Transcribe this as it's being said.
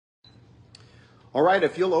All right,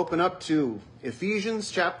 if you'll open up to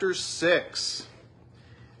Ephesians chapter 6.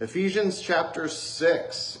 Ephesians chapter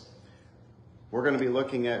 6. We're going to be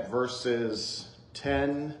looking at verses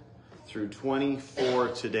 10 through 24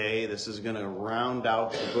 today. This is going to round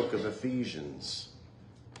out the book of Ephesians.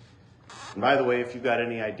 And by the way, if you've got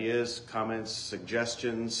any ideas, comments,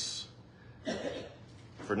 suggestions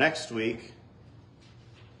for next week,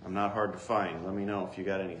 I'm not hard to find. Let me know if you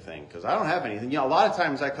got anything, because I don't have anything. You know, a lot of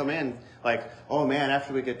times I come in like, oh man,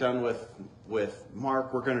 after we get done with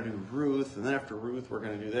Mark, we're going to do Ruth, and then after Ruth, we're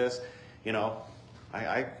going to do this. You know,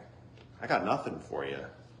 I got nothing for you.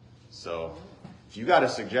 So if you got a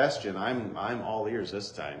suggestion, I'm all ears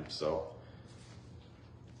this time. So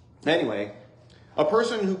anyway, a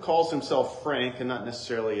person who calls himself Frank, and not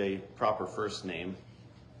necessarily a proper first name,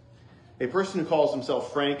 a person who calls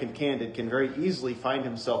himself frank and candid can very easily find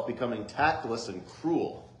himself becoming tactless and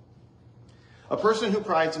cruel. A person who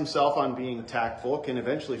prides himself on being tactful can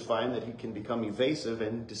eventually find that he can become evasive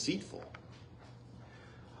and deceitful.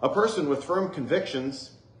 A person with firm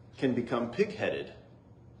convictions can become pig-headed.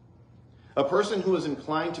 A person who is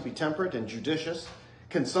inclined to be temperate and judicious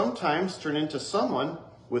can sometimes turn into someone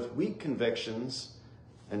with weak convictions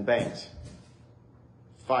and banked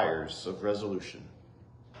fires of resolution.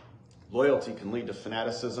 Loyalty can lead to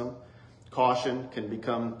fanaticism. Caution can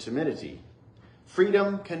become timidity.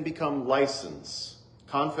 Freedom can become license.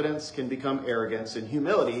 Confidence can become arrogance. And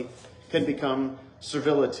humility can become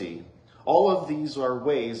servility. All of these are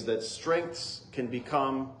ways that strengths can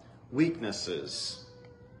become weaknesses.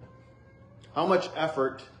 How much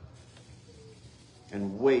effort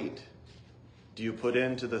and weight do you put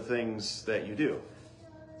into the things that you do?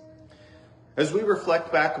 As we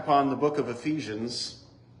reflect back upon the book of Ephesians,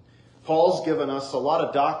 Paul's given us a lot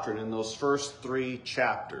of doctrine in those first 3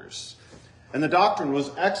 chapters. And the doctrine was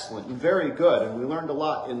excellent and very good, and we learned a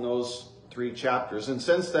lot in those 3 chapters. And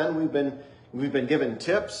since then, we've been given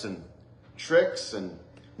tips and tricks and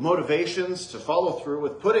motivations to follow through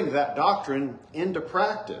with putting that doctrine into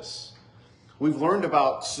practice. We've learned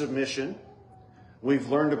about submission. We've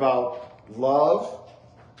learned about love.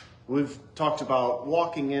 We've talked about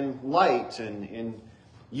walking in light and in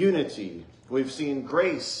unity. We've seen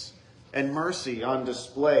grace and mercy on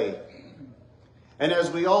display. And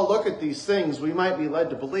as we all look at these things, we might be led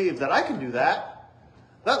to believe that I can do that.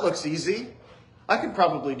 That looks easy. I can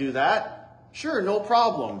probably do that. Sure, no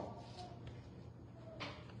problem.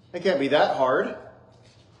 It can't be that hard.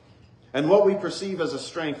 And what we perceive as a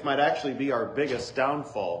strength might actually be our biggest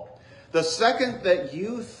downfall. The second that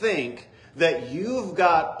you think that you've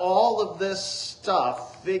got all of this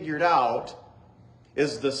stuff figured out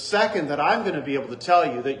is the second that I'm going to be able to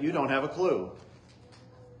tell you that you don't have a clue.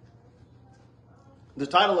 The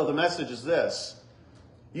title of the message is this: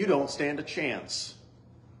 you don't stand a chance.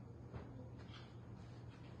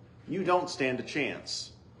 You don't stand a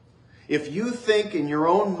chance. If you think in your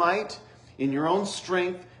own might, in your own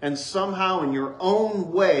strength, and somehow in your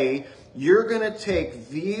own way, you're going to take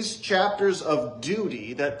these chapters of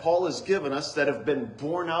duty that Paul has given us that have been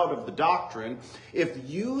born out of the doctrine, if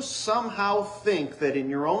you somehow think that in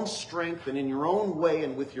your own strength and in your own way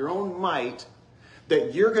and with your own might,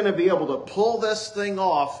 that you're going to be able to pull this thing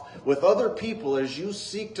off with other people as you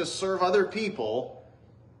seek to serve other people,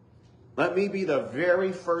 let me be the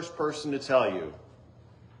very first person to tell you,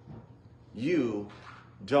 you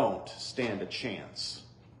don't stand a chance.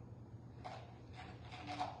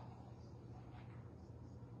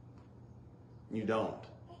 You don't.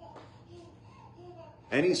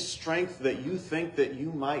 Any strength that you think that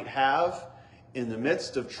you might have in the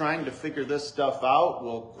midst of trying to figure this stuff out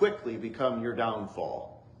will quickly become your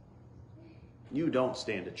downfall. You don't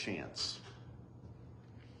stand a chance.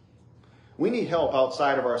 We need help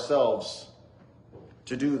outside of ourselves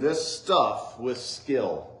to do this stuff with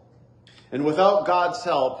skill. And without God's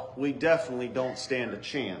help, we definitely don't stand a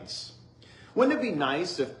chance. Wouldn't it be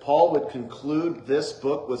nice if Paul would conclude this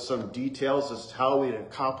book with some details as to how we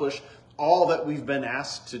accomplish all that we've been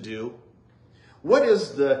asked to do? What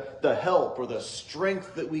is the help or the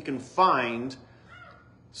strength that we can find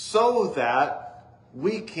so that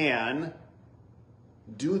we can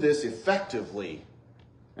do this effectively?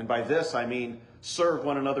 And by this, I mean serve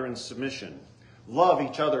one another in submission. Love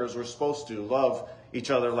each other as we're supposed to. Love each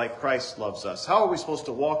other like Christ loves us. How are we supposed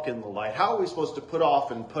to walk in the light? How are we supposed to put off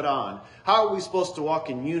and put on? How are we supposed to walk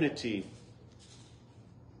in unity?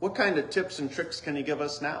 What kind of tips and tricks can he give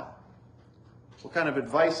us now? What kind of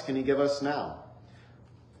advice can he give us now?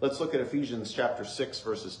 Let's look at Ephesians chapter 6,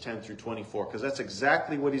 verses 10 through 24, because that's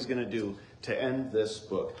exactly what he's going to do to end this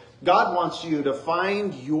book. God wants you to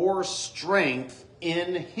find your strength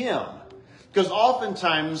in him. Because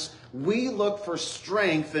oftentimes we look for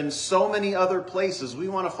strength in so many other places. We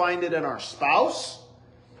want to find it in our spouse.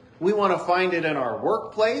 We want to find it in our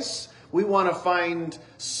workplace. We want to find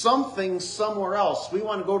something somewhere else. We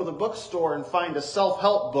want to go to the bookstore and find a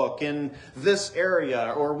self-help book in this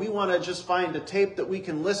area. Or we want to just find a tape that we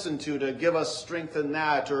can listen to give us strength in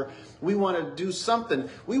that. Or we want to do something.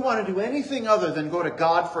 We want to do anything other than go to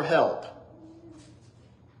God for help.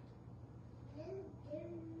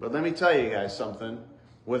 But let me tell you guys something.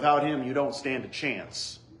 Without Him, you don't stand a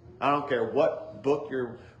chance. I don't care what book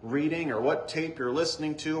you're reading or what tape you're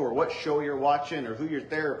listening to or what show you're watching or who your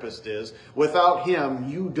therapist is. Without Him,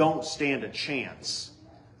 you don't stand a chance.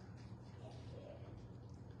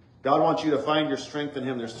 God wants you to find your strength in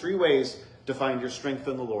Him. There's 3 ways to find your strength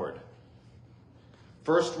in the Lord.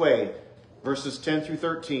 First way, verses 10 through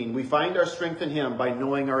 13. We find our strength in Him by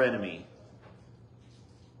knowing our enemy.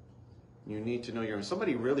 You need to know your enemy.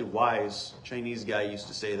 Somebody really wise Chinese guy used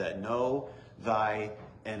to say that. Know thy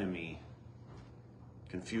enemy.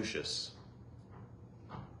 Confucius.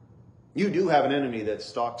 You do have an enemy that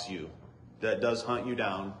stalks you, that does hunt you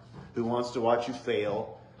down, who wants to watch you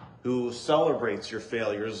fail, who celebrates your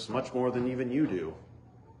failures much more than even you do.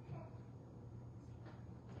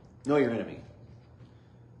 Know your enemy.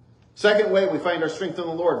 Second way we find our strength in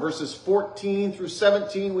the Lord, verses 14 through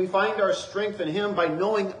 17, we find our strength in Him by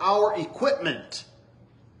knowing our equipment.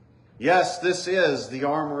 Yes, this is the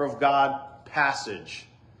armor of God passage.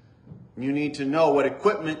 You need to know what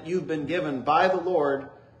equipment you've been given by the Lord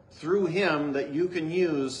through Him that you can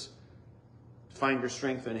use to find your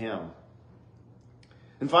strength in Him.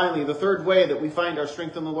 And finally, the third way that we find our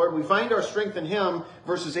strength in the Lord, we find our strength in Him,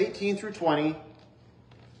 verses 18 through 20,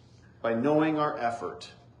 by knowing our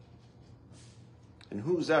effort. And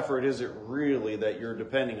whose effort is it really that you're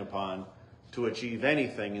depending upon to achieve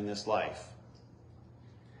anything in this life?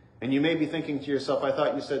 And you may be thinking to yourself, I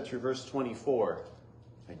thought you said through verse 24.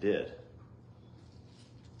 I did.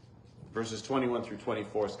 Verses 21 through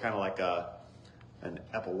 24 is kind of like an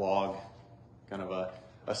epilogue, kind of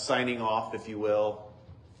a signing off, if you will.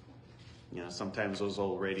 You know, sometimes those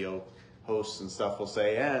old radio hosts and stuff will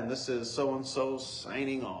say, and this is so-and-so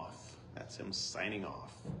signing off. That's him signing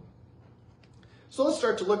off. So let's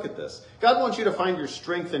start to look at this. God wants you to find your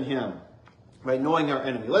strength in Him by knowing our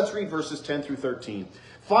enemy. Let's read verses 10 through 13.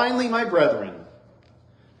 Finally, my brethren,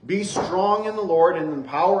 be strong in the Lord and in the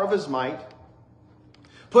power of His might.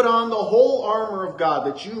 Put on the whole armor of God,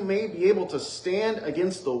 that you may be able to stand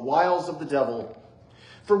against the wiles of the devil.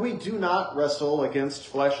 For we do not wrestle against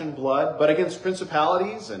flesh and blood, but against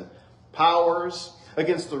principalities and powers,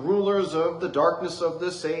 against the rulers of the darkness of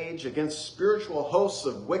this age, against spiritual hosts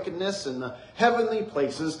of wickedness in the heavenly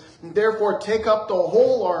places. And therefore take up the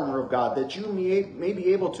whole armor of God, that you may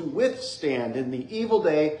be able to withstand in the evil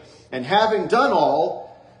day, and having done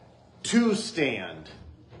all, to stand.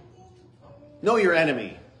 Know your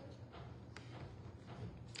enemy.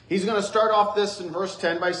 He's going to start off this in verse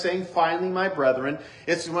 10 by saying, finally, my brethren.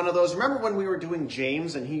 It's one of those, remember when we were doing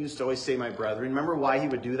James and he used to always say, my brethren? Remember why he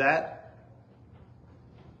would do that?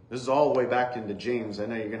 This is all the way back into James. I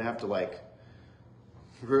know you're going to have to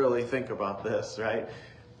really think about this, right?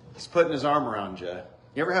 He's putting his arm around you.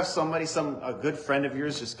 You ever have somebody, a good friend of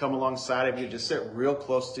yours just come alongside of you, just sit real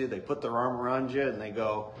close to you, they put their arm around you and they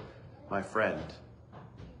go, my friend,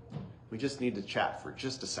 we just need to chat for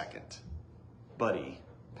just a second. Buddy,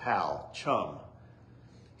 pal, chum.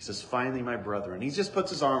 He says, finally, my brethren. He just puts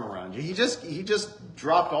his arm around you. He just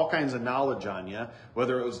dropped all kinds of knowledge on you,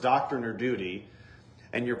 whether it was doctrine or duty.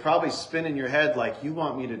 And you're probably spinning your head like, you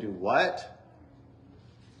want me to do what?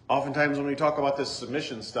 Oftentimes when we talk about this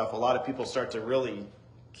submission stuff, a lot of people start to really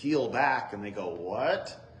keel back and they go,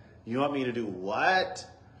 what? You want me to do what?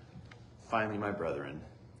 Finally, my brethren.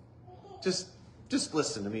 Just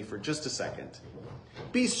listen to me for just a second.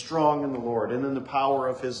 Be strong in the Lord and in the power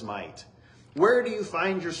of His might. Where do you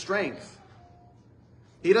find your strength?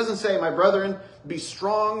 He doesn't say, my brethren, be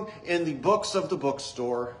strong in the books of the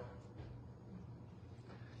bookstore.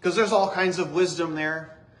 Because there's all kinds of wisdom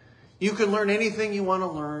there. You can learn anything you want to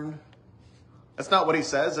learn. That's not what he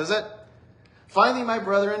says, is it? Finally, my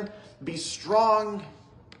brethren, be strong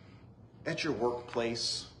at your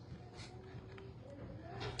workplace.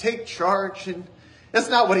 Take charge. And that's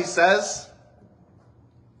not what he says.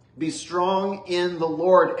 Be strong in the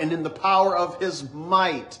Lord and in the power of His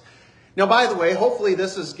might. Now, by the way, hopefully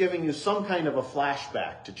this is giving you some kind of a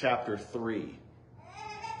flashback to chapter 3.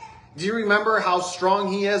 Do you remember how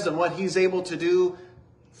strong He is and what He's able to do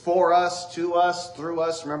for us, to us, through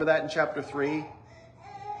us? Remember that in chapter 3?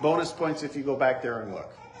 Bonus points if you go back there and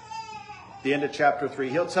look. the end of chapter 3.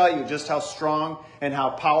 He'll tell you just how strong and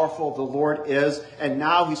how powerful the Lord is. And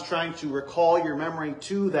now he's trying to recall your memory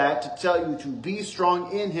to that, to tell you to be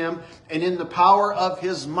strong in him and in the power of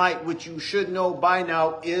his might, which you should know by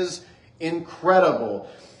now is incredible.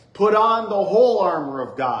 Put on the whole armor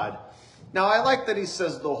of God. Now, I like that he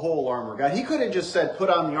says the whole armor of God. He could have just said, put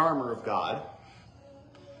on the armor of God.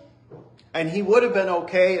 And he would have been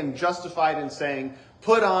okay and justified in saying,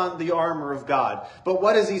 put on the armor of God. But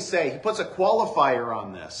what does he say? He puts a qualifier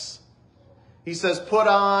on this. He says, put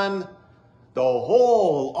on the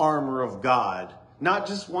whole armor of God. Not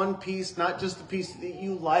just one piece, not just the piece that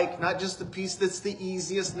you like, not just the piece that's the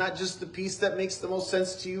easiest, not just the piece that makes the most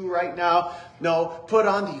sense to you right now. No, put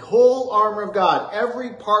on the whole armor of God,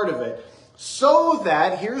 every part of it, so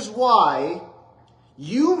that, here's why,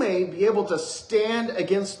 you may be able to stand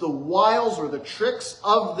against the wiles or the tricks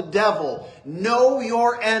of the devil. Know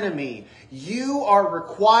your enemy. You are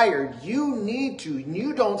required. You need to.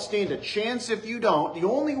 You don't stand a chance if you don't. The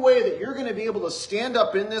only way that you're going to be able to stand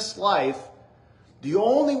up in this life, the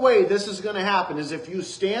only way this is going to happen is if you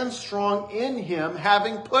stand strong in him,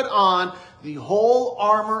 having put on the whole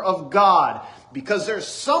armor of God. Because there's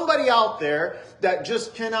somebody out there that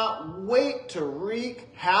just cannot wait to wreak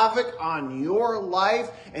havoc on your life,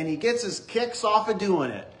 and he gets his kicks off of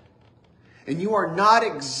doing it. And you are not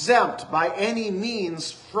exempt by any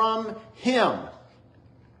means from him.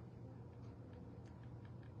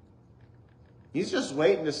 He's just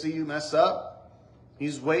waiting to see you mess up.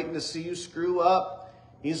 He's waiting to see you screw up.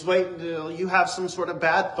 He's waiting till you have some sort of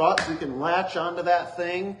bad thought so he can latch onto that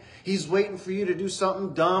thing. He's waiting for you to do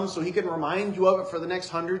something dumb so he can remind you of it for the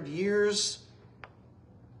next 100 years.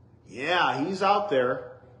 Yeah, he's out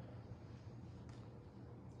there.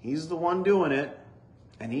 He's the one doing it.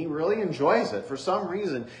 And he really enjoys it for some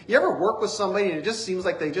reason. You ever work with somebody and it just seems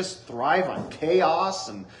like they just thrive on chaos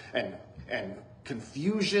and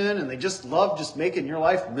confusion, and they just love just making your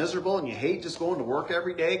life miserable, and you hate just going to work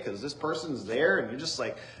every day because this person's there, and you're just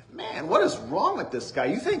like, man, what is wrong with this guy?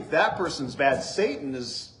 You think that person's bad. Satan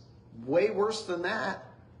is way worse than that.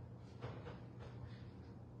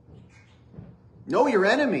 Know your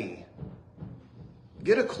enemy.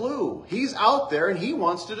 Get a clue. He's out there and he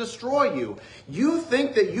wants to destroy you. You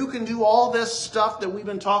think that you can do all this stuff that we've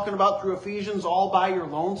been talking about through Ephesians all by your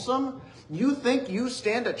lonesome? You think you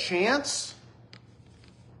stand a chance?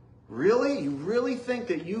 Really? You really think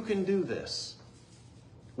that you can do this?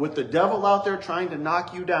 With the devil out there trying to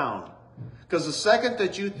knock you down? Because the second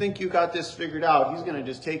that you think you got this figured out, he's going to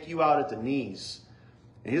just take you out at the knees.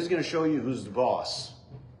 And he's going to show you who's the boss.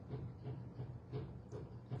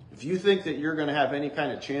 If you think that you're going to have any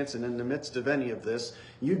kind of chance in the midst of any of this,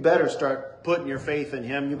 you better start putting your faith in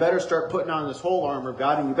him. You better start putting on this whole armor of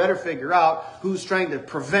God, and you better figure out who's trying to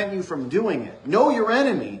prevent you from doing it. Know your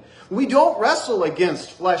enemy. We don't wrestle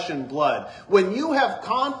against flesh and blood. When you have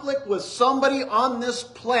conflict with somebody on this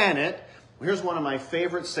planet, here's one of my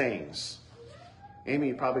favorite sayings. Amy,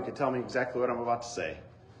 you probably could tell me exactly what I'm about to say.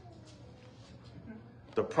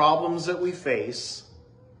 The problems that we face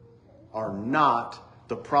are not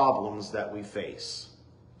the problems that we face.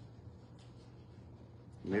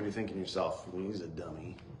 You may be thinking to yourself, well, he's a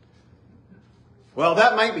dummy. Well,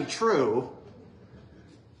 that might be true.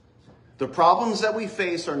 The problems that we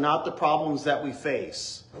face are not the problems that we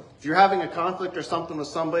face. If you're having a conflict or something with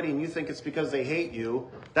somebody and you think it's because they hate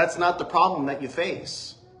you, that's not the problem that you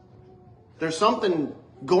face. There's something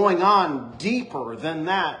going on deeper than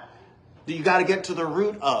that you got to get to the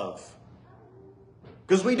root of.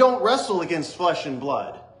 Because we don't wrestle against flesh and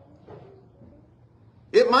blood.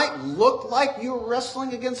 It might look like you're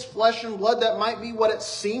wrestling against flesh and blood. That might be what it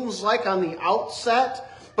seems like on the outset.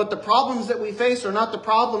 But the problems that we face are not the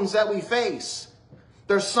problems that we face.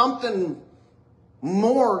 There's something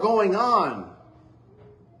more going on.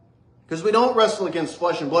 Because we don't wrestle against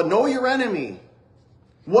flesh and blood. Know your enemy.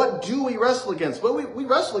 What do we wrestle against? Well, we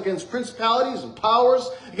wrestle against principalities and powers,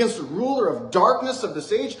 against the ruler of darkness of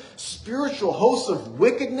this age, spiritual hosts of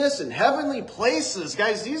wickedness in heavenly places.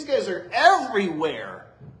 Guys, these guys are everywhere.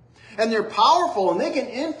 And they're powerful, and they can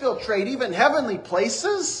infiltrate even heavenly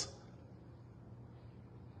places.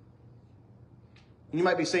 You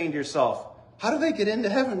might be saying to yourself, how do they get into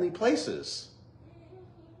heavenly places?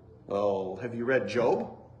 Well, have you read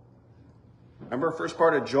Job? Remember the first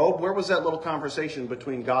part of Job? Where was that little conversation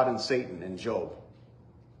between God and Satan in Job?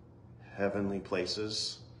 Heavenly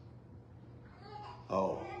places.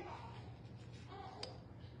 Oh.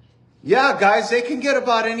 Yeah, guys, they can get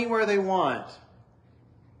about anywhere they want.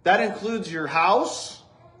 That includes your house.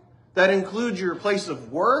 That includes your place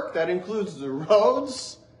of work. That includes the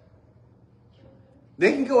roads.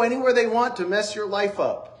 They can go anywhere they want to mess your life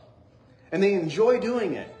up. And they enjoy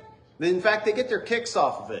doing it. In fact, they get their kicks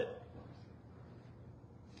off of it.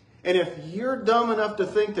 And if you're dumb enough to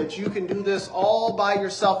think that you can do this all by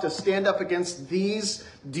yourself to stand up against these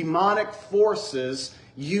demonic forces,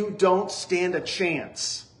 you don't stand a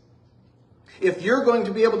chance. If you're going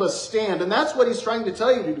to be able to stand, and that's what he's trying to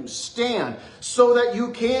tell you to do, stand, so that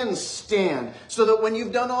you can stand, so that when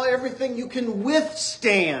you've done everything, you can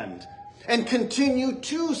withstand and continue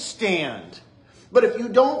to stand. But if you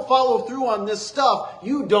don't follow through on this stuff,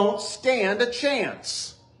 you don't stand a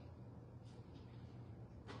chance.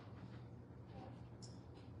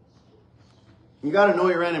 You got to know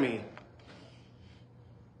your enemy.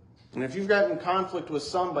 And if you've gotten in conflict with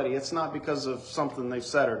somebody, it's not because of something they've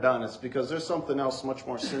said or done. It's because there's something else much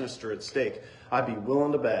more sinister at stake. I'd be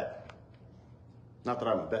willing to bet. Not that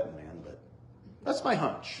I'm a betting man, but that's my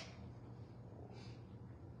hunch.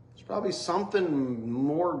 There's probably something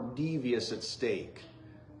more devious at stake.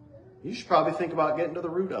 You should probably think about getting to the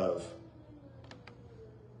root of.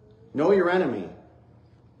 Know your enemy.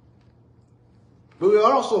 But we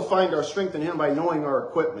also find our strength in him by knowing our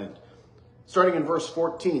equipment. Starting in verse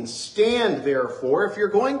 14. Stand, therefore. If you're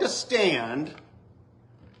going to stand,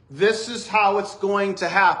 this is how it's going to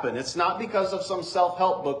happen. It's not because of some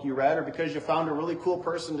self-help book you read or because you found a really cool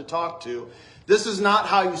person to talk to. This is not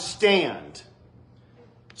how you stand.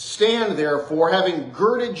 Stand, therefore, having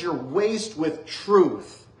girded your waist with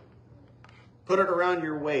truth. Put it around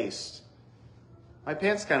your waist. My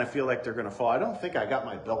pants kind of feel like they're going to fall. I don't think I got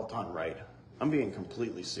my belt on right. I'm being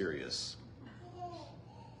completely serious.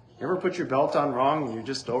 You ever put your belt on wrong and you're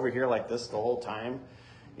just over here like this the whole time?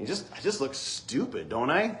 I just look stupid,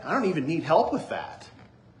 don't I? I don't even need help with that.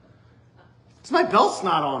 It's my belt's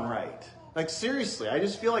not on right. Like seriously, I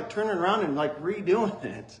just feel like turning around and like redoing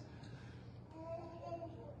it.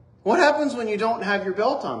 What happens when you don't have your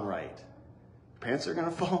belt on right? Pants are going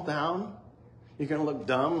to fall down. You're going to look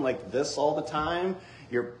dumb like this all the time.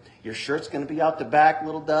 Your shirt's going to be out the back,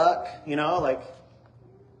 little duck. You know, like,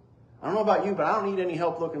 I don't know about you, but I don't need any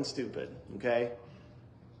help looking stupid, okay?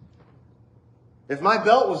 If my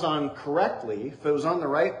belt was on correctly, if it was on the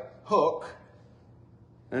right hook,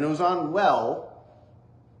 and it was on well,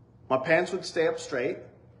 my pants would stay up straight,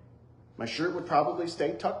 my shirt would probably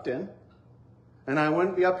stay tucked in, and I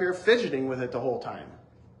wouldn't be up here fidgeting with it the whole time.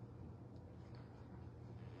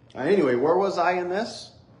 Anyway, where was I in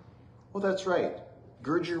this? Well, that's right.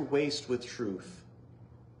 Gird your waist with truth.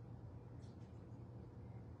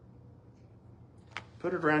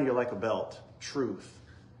 Put it around you like a belt. Truth.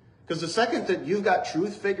 Because the second that you've got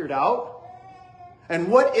truth figured out, and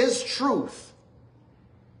what is truth?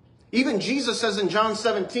 Even Jesus says in John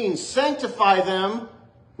 17, sanctify them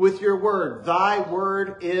with your word. Thy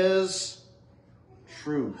word is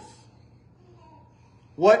truth.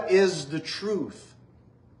 What is the truth?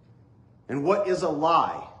 And what is a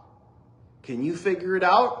lie? Can you figure it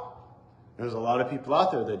out? There's a lot of people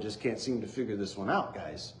out there that just can't seem to figure this one out,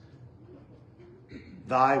 guys.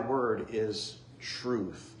 Thy word is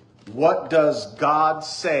truth. What does God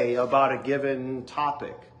say about a given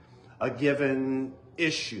topic, a given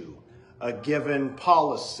issue, a given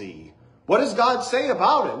policy? What does God say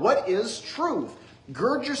about it? What is truth?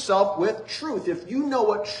 Gird yourself with truth. If you know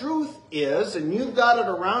what truth is and you've got it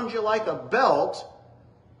around you like a belt,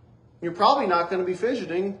 you're probably not going to be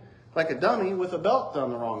fidgeting like a dummy with a belt down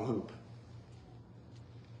the wrong hoop.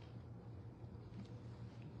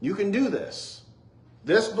 You can do this.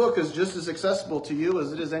 This book is just as accessible to you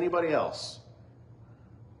as it is anybody else.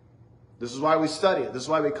 This is why we study it. This is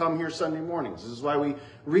why we come here Sunday mornings. This is why we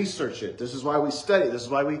research it. This is why we study it. This is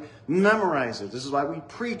why we memorize it. This is why we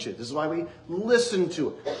preach it. This is why we listen to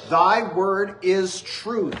it. Thy word is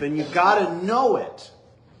truth, and you've got to know it.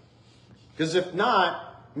 Because if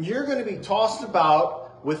not, you're going to be tossed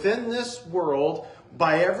about within this world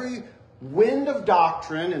by every wind of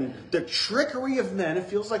doctrine and the trickery of men. It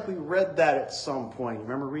feels like we read that at some point.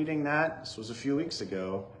 Remember reading that? This was a few weeks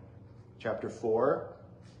ago. Chapter 4.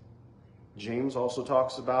 James also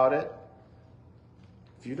talks about it.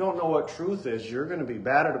 If you don't know what truth is, you're going to be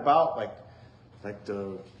battered about like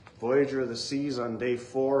the voyager of the seas on day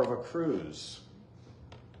 4 of a cruise.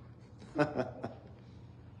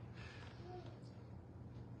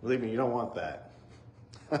 Believe me, you don't want that.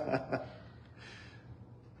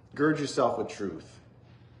 Gird yourself with truth.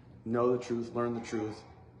 Know the truth, learn the truth,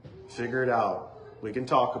 figure it out. We can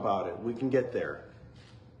talk about it. We can get there.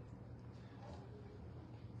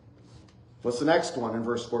 What's the next one in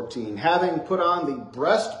verse 14? Having put on the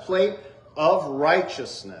breastplate of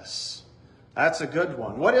righteousness. That's a good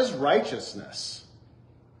one. What is righteousness?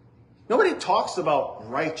 Nobody talks about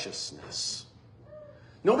righteousness.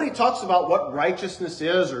 Nobody talks about what righteousness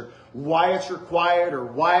is or why it's required or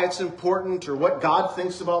why it's important or what God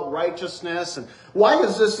thinks about righteousness. And why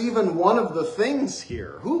is this even one of the things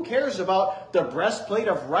here? Who cares about the breastplate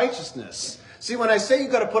of righteousness? See, when I say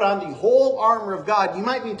you've got to put on the whole armor of God, you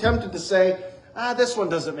might be tempted to say, this one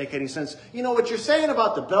doesn't make any sense. You know, what you're saying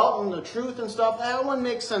about the belt and the truth and stuff, that one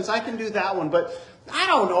makes sense. I can do that one. But I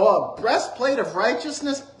don't know, a breastplate of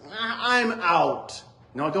righteousness? I'm out.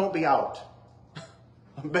 No, don't be out.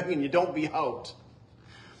 I'm begging you, don't be out.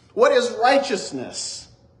 What is righteousness?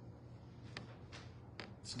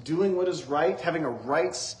 It's doing what is right, having a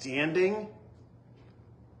right standing.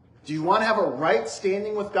 Do you want to have a right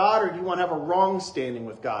standing with God, or do you want to have a wrong standing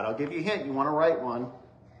with God? I'll give you a hint. You want a right one.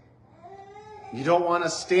 You don't want to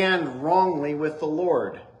stand wrongly with the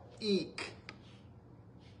Lord. Eek.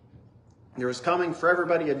 There is coming for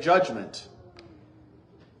everybody a judgment.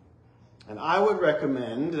 And I would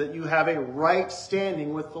recommend that you have a right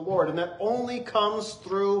standing with the Lord. And that only comes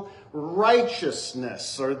through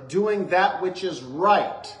righteousness, or doing that which is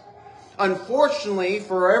right. Unfortunately,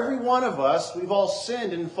 for every one of us, we've all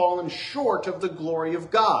sinned and fallen short of the glory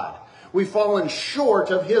of God. We've fallen short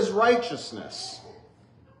of His righteousness.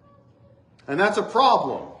 And that's a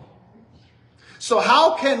problem. So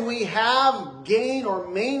how can we gain or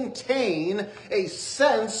maintain a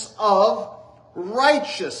sense of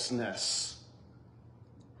righteousness?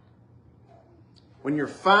 When you're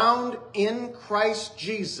found in Christ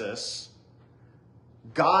Jesus,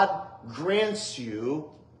 God grants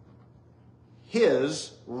you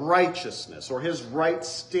His righteousness, or His right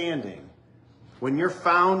standing, when you're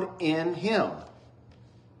found in Him.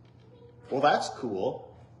 Well, that's cool.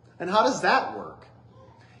 And how does that work?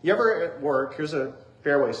 You ever at work, here's a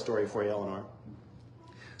fairway story for you, Eleanor.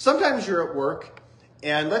 Sometimes you're at work,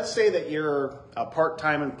 and let's say that you're a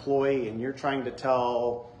part-time employee and you're trying to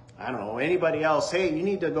tell, I don't know, anybody else, hey, you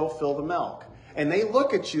need to go fill the milk. And they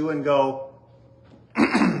look at you and go,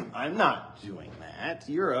 I'm not doing that.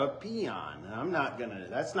 You're a peon.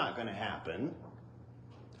 That's not gonna happen.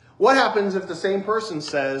 What happens if the same person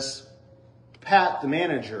says, Pat, the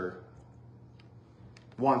manager,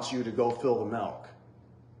 wants you to go fill the milk?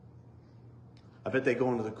 I bet they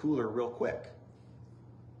go into the cooler real quick.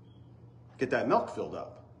 Get that milk filled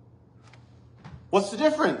up. What's the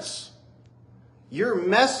difference? Your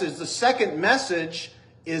message, the second message,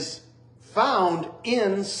 is found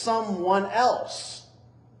in someone else,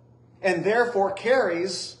 and therefore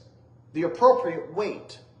carries the appropriate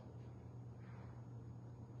weight.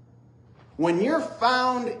 When you're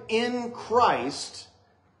found in Christ,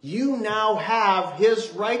 you now have His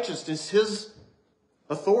righteousness, His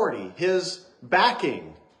authority, His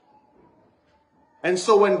backing. And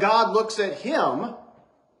so when God looks at him,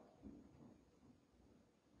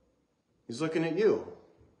 He's looking at you.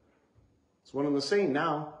 It's one and the same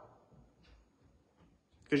now,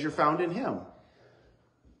 because you're found in Him.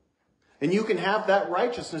 And you can have that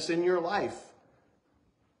righteousness in your life.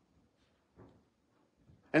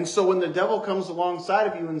 And so when the devil comes alongside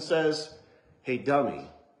of you and says, hey, dummy,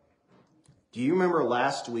 do you remember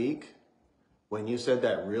last week when you said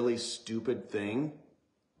that really stupid thing?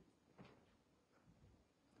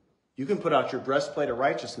 You can put out your breastplate of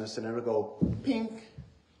righteousness and it'll go pink.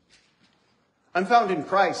 I'm found in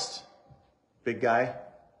Christ, big guy.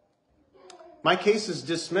 My case is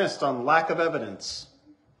dismissed on lack of evidence.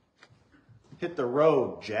 Hit the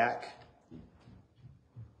road, Jack.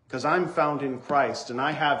 Because I'm found in Christ and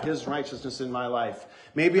I have His righteousness in my life.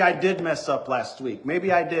 Maybe I did mess up last week.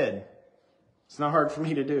 Maybe I did. It's not hard for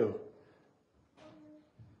me to do.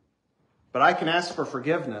 But I can ask for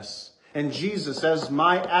forgiveness. And Jesus, as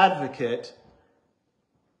my advocate,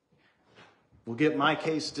 will get my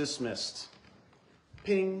case dismissed.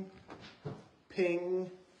 Ping,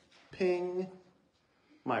 ping, ping.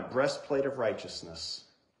 My breastplate of righteousness.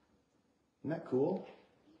 Isn't that cool?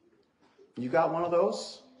 You got one of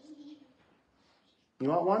those? You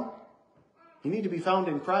want one? You need to be found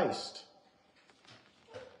in Christ.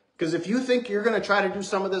 Because if you think you're going to try to do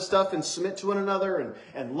some of this stuff and submit to one another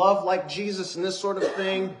and love like Jesus and this sort of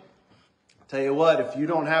thing, I'll tell you what, if you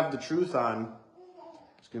don't have the truth on,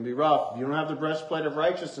 it's going to be rough. If you don't have the breastplate of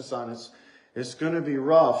righteousness on, it's going to be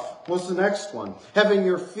rough. What's the next one?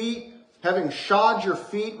 Having shod your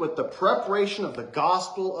feet with the preparation of the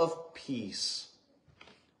gospel of peace.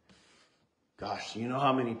 Gosh, you know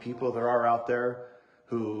how many people there are out there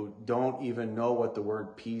who don't even know what the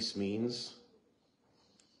word peace means?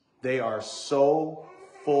 They are so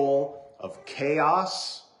full of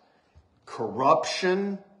chaos,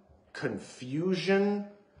 corruption, confusion,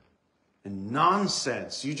 and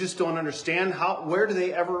nonsense. You just don't understand where do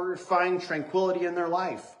they ever find tranquility in their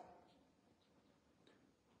life?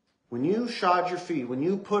 When you shod your feet, when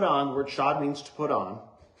you put on, the word shod means to put on.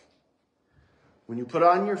 When you put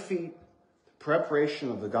on your feet the preparation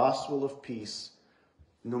of the gospel of peace,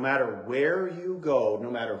 no matter where you go, no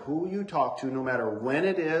matter who you talk to, no matter when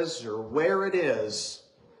it is or where it is,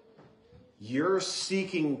 you're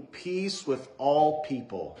seeking peace with all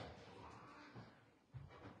people.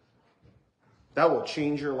 That will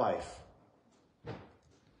change your life.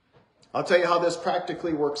 I'll tell you how this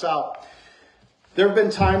practically works out. There have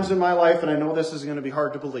been times in my life, and I know this is going to be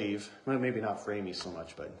hard to believe, well, maybe not for Amy so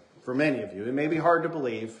much, but for many of you, it may be hard to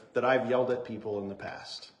believe that I've yelled at people in the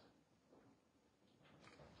past.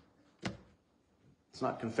 It's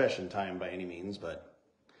not confession time by any means, but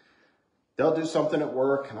they'll do something at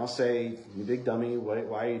work, and I'll say, you big dummy,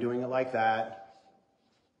 why are you doing it like that?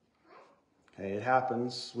 Okay, it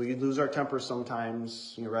happens. We lose our temper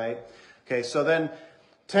sometimes, you're right. Okay, so then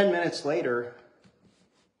 10 minutes later,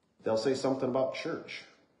 they'll say something about church.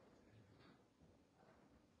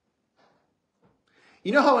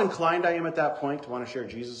 You know how inclined I am at that point to want to share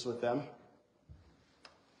Jesus with them?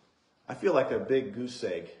 I feel like a big goose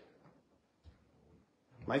egg.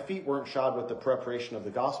 My feet weren't shod with the preparation of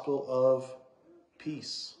the gospel of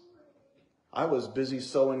peace. I was busy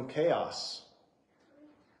sowing chaos,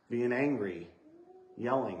 being angry,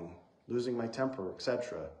 yelling, losing my temper,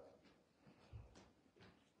 etc.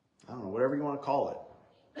 I don't know, whatever you want to call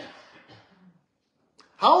it.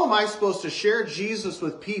 How am I supposed to share Jesus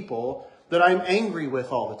with people that I'm angry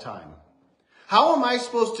with all the time? How am I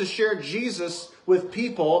supposed to share Jesus with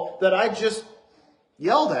people that I just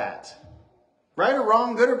yelled at? Right or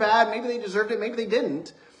wrong, good or bad, maybe they deserved it, maybe they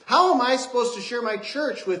didn't. How am I supposed to share my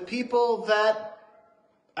church with people that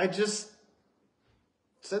I just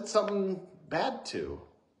said something bad to?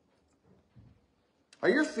 Are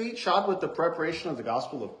your feet shod with the preparation of the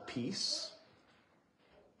gospel of peace?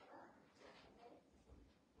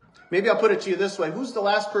 Maybe I'll put it to you this way. Who's the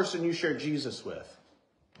last person you shared Jesus with?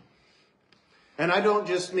 And I don't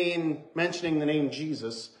just mean mentioning the name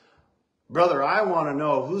Jesus. Brother, I want to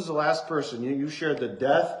know who's the last person you shared the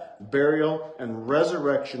death, burial, and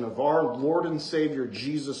resurrection of our Lord and Savior,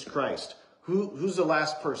 Jesus Christ. Who's the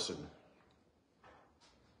last person?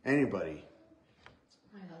 Anybody?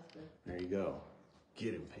 My husband. There you go.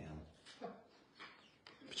 Get him, Pam.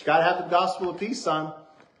 But you got to have the gospel of peace, son.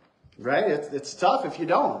 Right? It's tough if you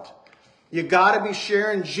don't. You got to be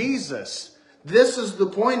sharing Jesus. This is the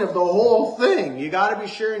point of the whole thing. You got to be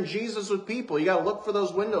sharing Jesus with people. You got to look for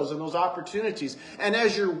those windows and those opportunities. And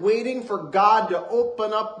as you're waiting for God to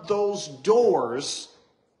open up those doors,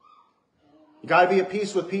 you got to be at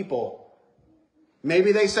peace with people.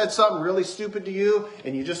 Maybe they said something really stupid to you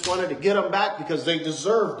and you just wanted to get them back because they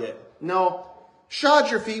deserved it. No, shod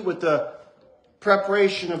your feet with the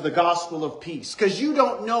preparation of the gospel of peace, because you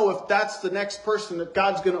don't know if that's the next person that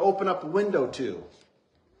God's going to open up a window to.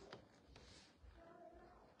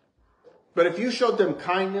 But if you showed them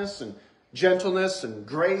kindness and gentleness and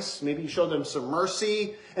grace, maybe you showed them some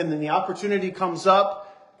mercy, and then the opportunity comes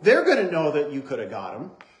up, they're going to know that you could have got them.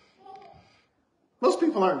 Most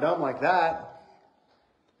people aren't dumb like that.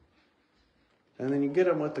 And then you get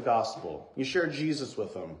them with the gospel. You share Jesus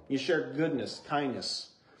with them. You share goodness, kindness.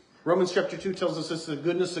 Romans chapter 2 tells us it's the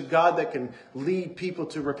goodness of God that can lead people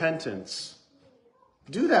to repentance.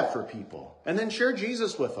 Do that for people. And then share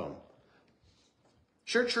Jesus with them.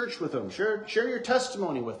 Share church with them. Share your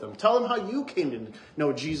testimony with them. Tell them how you came to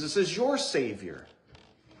know Jesus as your Savior.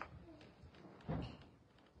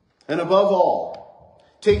 And above all,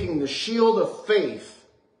 taking the shield of faith.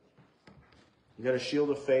 You got a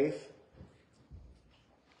shield of faith?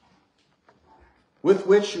 With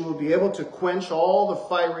which you will be able to quench all the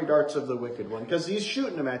fiery darts of the wicked one. Because he's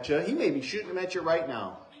shooting them at you. He may be shooting them at you right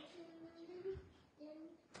now.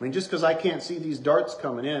 I mean, just because I can't see these darts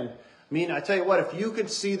coming in. I mean, I tell you what, if you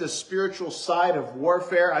could see the spiritual side of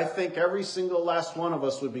warfare, I think every single last one of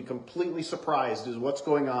us would be completely surprised at what's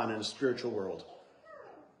going on in the spiritual world.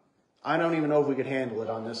 I don't even know if we could handle it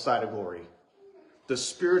on this side of glory. The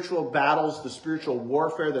spiritual battles, the spiritual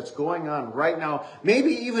warfare that's going on right now,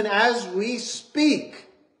 maybe even as we speak,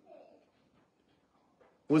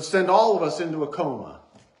 would send all of us into a coma.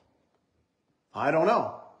 I don't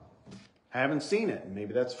know. I haven't seen it.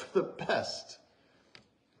 Maybe that's for the best.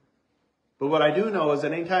 But what I do know is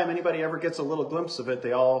that anytime anybody ever gets a little glimpse of it,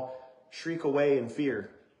 they all shriek away in fear.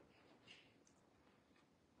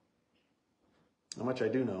 How much I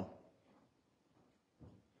do know.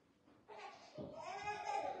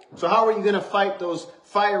 So how are you going to fight those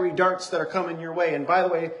fiery darts that are coming your way? And by the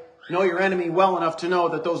way, know your enemy well enough to know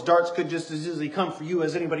that those darts could just as easily come for you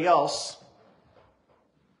as anybody else.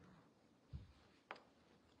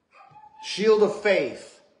 Shield of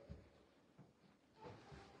faith.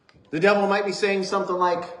 The devil might be saying something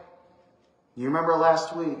like, you remember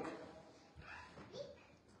last week?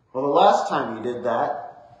 Well, the last time you did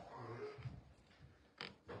that.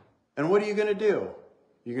 And what are you going to do?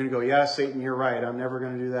 You're going to go, yeah, Satan, you're right. I'm never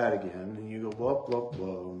going to do that again. And you go, blah, blah,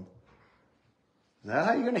 blah. Is that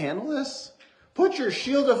how you're going to handle this? Put your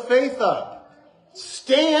shield of faith up.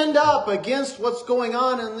 Stand up against what's going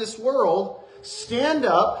on in this world. Stand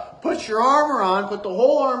up. Put your armor on. Put the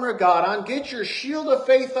whole armor of God on. Get your shield of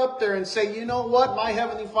faith up there and say, you know what? My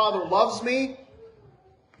Heavenly Father loves me.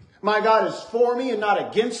 My God is for me and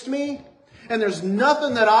not against me. And there's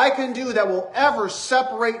nothing that I can do that will ever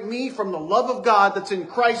separate me from the love of God that's in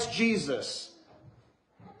Christ Jesus.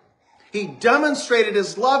 He demonstrated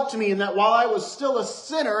His love to me in that while I was still a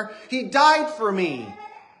sinner, He died for me.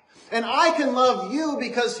 And I can love you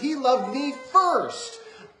because He loved me first.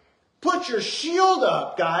 Put your shield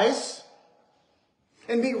up, guys.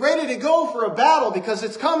 And be ready to go for a battle because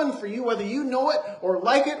it's coming for you whether you know it or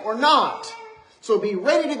like it or not. So be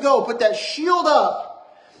ready to go. Put that shield up.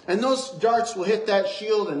 And those darts will hit that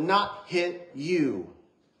shield and not hit you.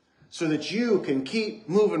 So that you can keep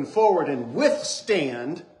moving forward and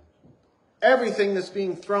withstand everything that's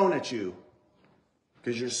being thrown at you.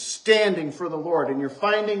 Because you're standing for the Lord and you're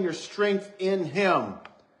finding your strength in Him.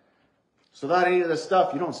 So without any of this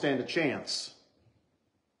stuff, you don't stand a chance.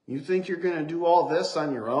 You think you're going to do all this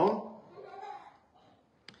on your own?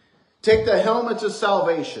 Take the helmet of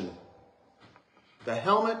salvation. The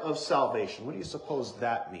helmet of salvation. What do you suppose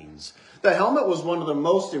that means? The helmet was one of the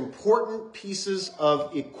most important pieces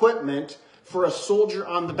of equipment for a soldier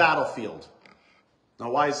on the battlefield.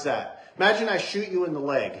 Now, why is that? Imagine I shoot you in the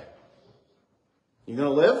leg. You going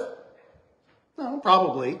to live? No,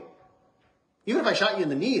 probably. Even if I shot you in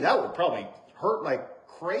the knee, that would probably hurt like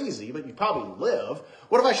crazy, but you'd probably live.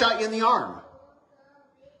 What if I shot you in the arm?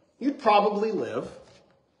 You'd probably live.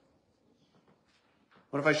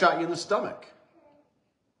 What if I shot you in the stomach?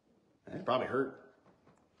 It'd probably hurt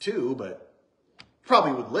too, but you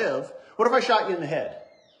probably would live. What if I shot you in the head?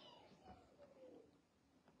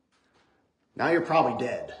 Now you're probably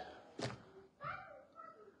dead.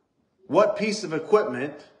 What piece of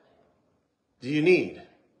equipment do you need?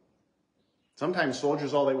 Sometimes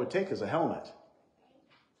soldiers, all they would take is a helmet.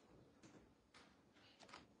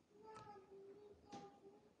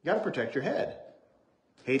 You got to protect your head.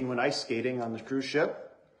 Hayden went ice skating on the cruise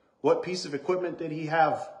ship. What piece of equipment did he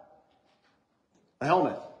have? A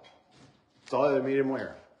helmet. That's all they made him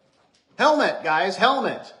wear. Helmet, guys,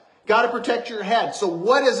 helmet. Got to protect your head. So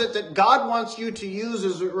what is it that God wants you to use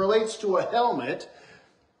as it relates to a helmet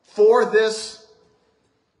for this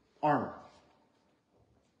armor?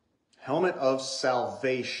 Helmet of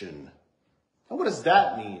salvation. Now, what does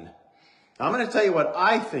that mean? I'm going to tell you what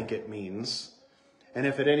I think it means. And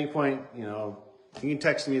if at any point, you can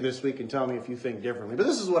text me this week and tell me if you think differently. But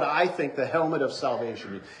this is what I think the helmet of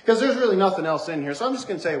salvation means. Because there's really nothing else in here. So I'm just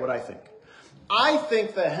going to tell you what I think. I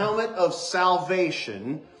think the helmet of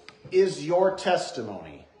salvation is your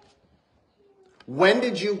testimony. When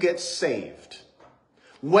did you get saved?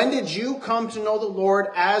 When did you come to know the Lord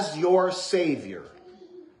as your Savior?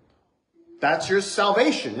 That's your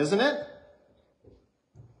salvation, isn't it?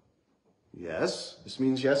 Yes. This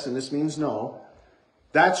means yes and this means no.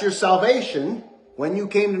 That's your salvation. When you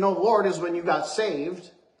came to know the Lord is when you got saved.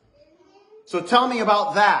 So tell me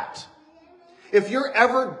about that. If you're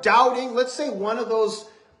ever doubting, let's say one of those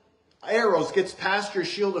arrows gets past your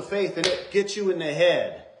shield of faith and it gets you in the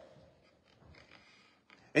head.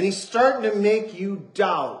 And he's starting to make you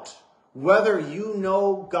doubt whether you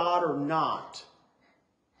know God or not.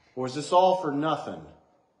 Or is this all for nothing?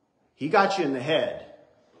 He got you in the head.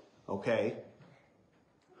 Okay.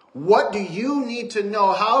 What do you need to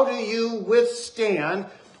know? How do you withstand?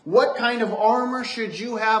 What kind of armor should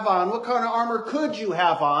you have on? What kind of armor could you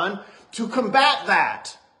have on to combat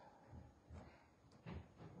that?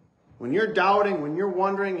 When you're doubting, when you're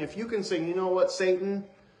wondering, if you can say, you know what, Satan?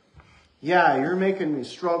 Yeah, you're making me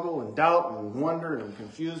struggle and doubt and wonder and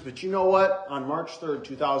confused. But you know what? On March 3rd,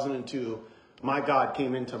 2002, my God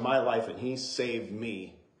came into my life and He saved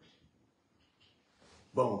me.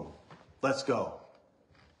 Boom. Let's go.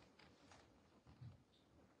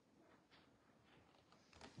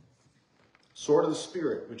 Sword of the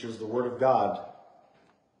Spirit, which is the Word of God.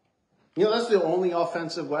 That's the only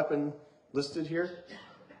offensive weapon listed here.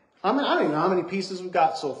 I don't even know how many pieces we've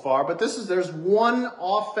got so far, but there's one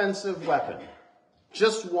offensive weapon.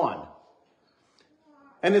 Just one.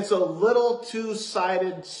 And it's a little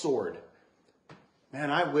two-sided sword.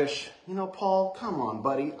 Man, I wish, Paul, come on,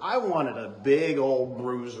 buddy. I wanted a big old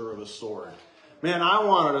bruiser of a sword. Man, I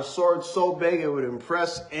wanted a sword so big it would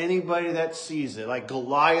impress anybody that sees it. Like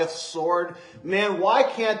Goliath's sword. Man, why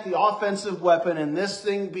can't the offensive weapon in this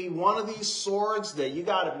thing be one of these swords that you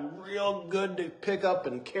got to be real good to pick up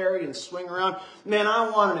and carry and swing around? Man, I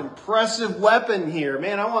want an impressive weapon here.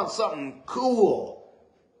 Man, I want something cool.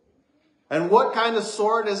 And what kind of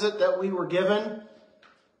sword is it that we were given?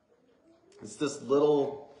 It's this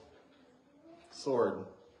little sword.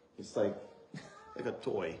 It's like a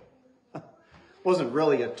toy. Wasn't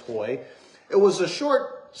really a toy. It was a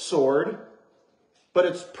short sword, but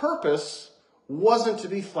its purpose wasn't to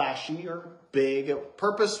be flashy or big. Its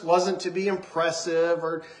purpose wasn't to be impressive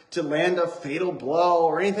or to land a fatal blow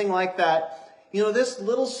or anything like that. You know, this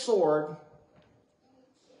little sword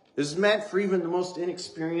is meant for even the most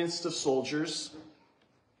inexperienced of soldiers.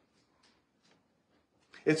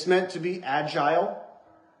 It's meant to be agile.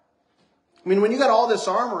 I mean, when you got all this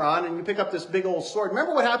armor on and you pick up this big old sword,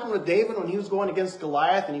 remember what happened with David when he was going against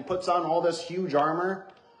Goliath and he puts on all this huge armor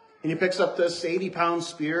and he picks up this 80-pound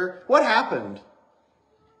spear? What happened?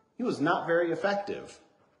 He was not very effective.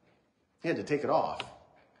 He had to take it off.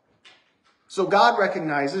 So God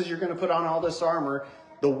recognizes you're going to put on all this armor.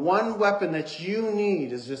 The one weapon that you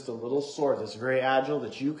need is just a little sword that's very agile,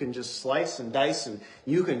 that you can just slice and dice and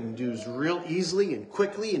you can do real easily and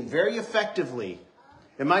quickly and very effectively.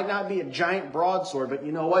 It might not be a giant broadsword, but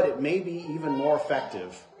you know what? It may be even more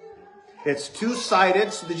effective. It's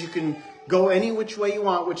two-sided so that you can go any which way you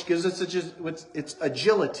want, which gives its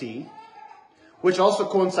agility, which also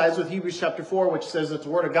coincides with Hebrews chapter 4, which says that the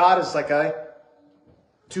Word of God is like a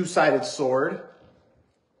two-sided sword.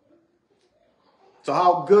 So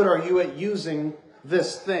how good are you at using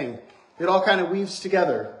this thing? It all kind of weaves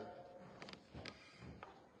together.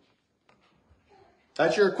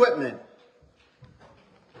 That's your equipment.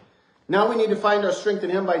 Now we need to find our strength in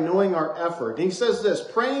Him by knowing our effort. And he says this,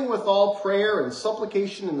 praying with all prayer and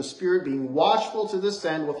supplication in the Spirit, being watchful to this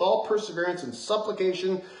end with all perseverance and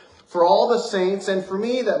supplication for all the saints, and for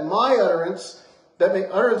me that my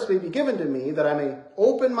utterance may be given to me, that I may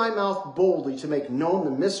open my mouth boldly to make known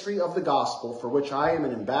the mystery of the gospel, for which I am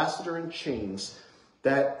an ambassador in chains,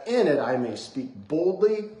 that in it I may speak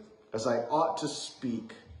boldly as I ought to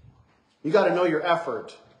speak. You got to know your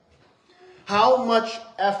effort. How much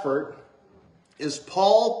effort is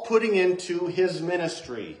Paul putting into his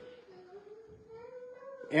ministry?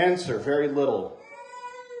 Answer, very little.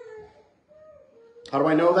 How do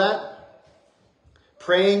I know that?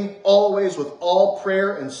 Praying always with all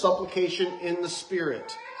prayer and supplication in the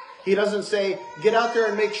Spirit. He doesn't say, get out there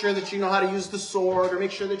and make sure that you know how to use the sword or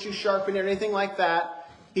make sure that you sharpen it or anything like that.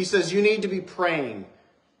 He says you need to be praying.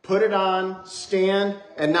 Put it on, stand,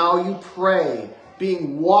 and now you pray.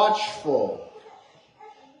 Being watchful.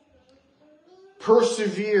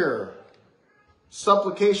 Persevere.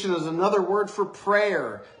 Supplication is another word for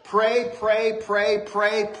prayer. Pray, pray, pray,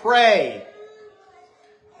 pray, pray.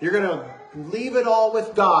 You're going to leave it all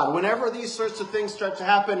with God. Whenever these sorts of things start to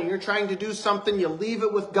happen and you're trying to do something, you leave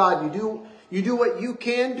it with God. You do what you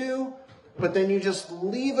can do, but then you just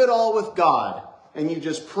leave it all with God. And you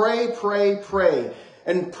just pray, pray, pray.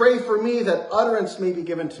 And pray for me that utterance may be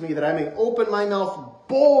given to me, that I may open my mouth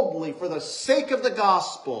boldly for the sake of the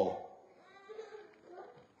gospel.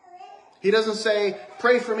 He doesn't say,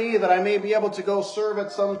 pray for me that I may be able to go serve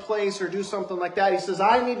at some place or do something like that. He says,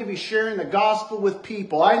 I need to be sharing the gospel with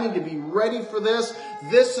people. I need to be ready for this.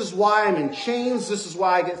 This is why I'm in chains. This is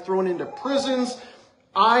why I get thrown into prisons.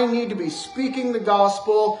 I need to be speaking the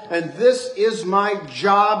gospel, and this is my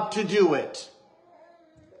job to do it.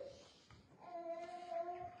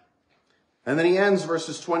 And then he ends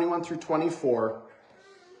verses 21 through 24.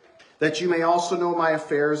 That you may also know my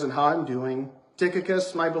affairs and how I'm doing.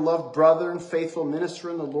 Tychicus, my beloved brother and faithful minister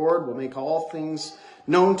in the Lord, will make all things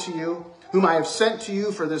known to you, whom I have sent to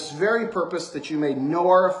you for this very purpose, that you may know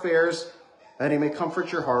our affairs, that he may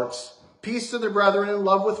comfort your hearts. Peace to the brethren in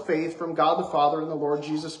love with faith from God the Father and the Lord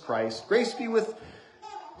Jesus Christ. Grace be with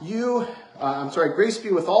you. Grace be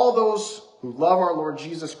with all those who love our Lord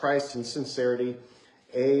Jesus Christ in sincerity.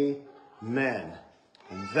 Amen.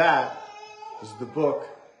 And that is the book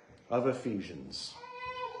of Ephesians.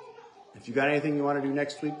 If you got anything you want to do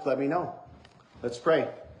next week, let me know. Let's pray.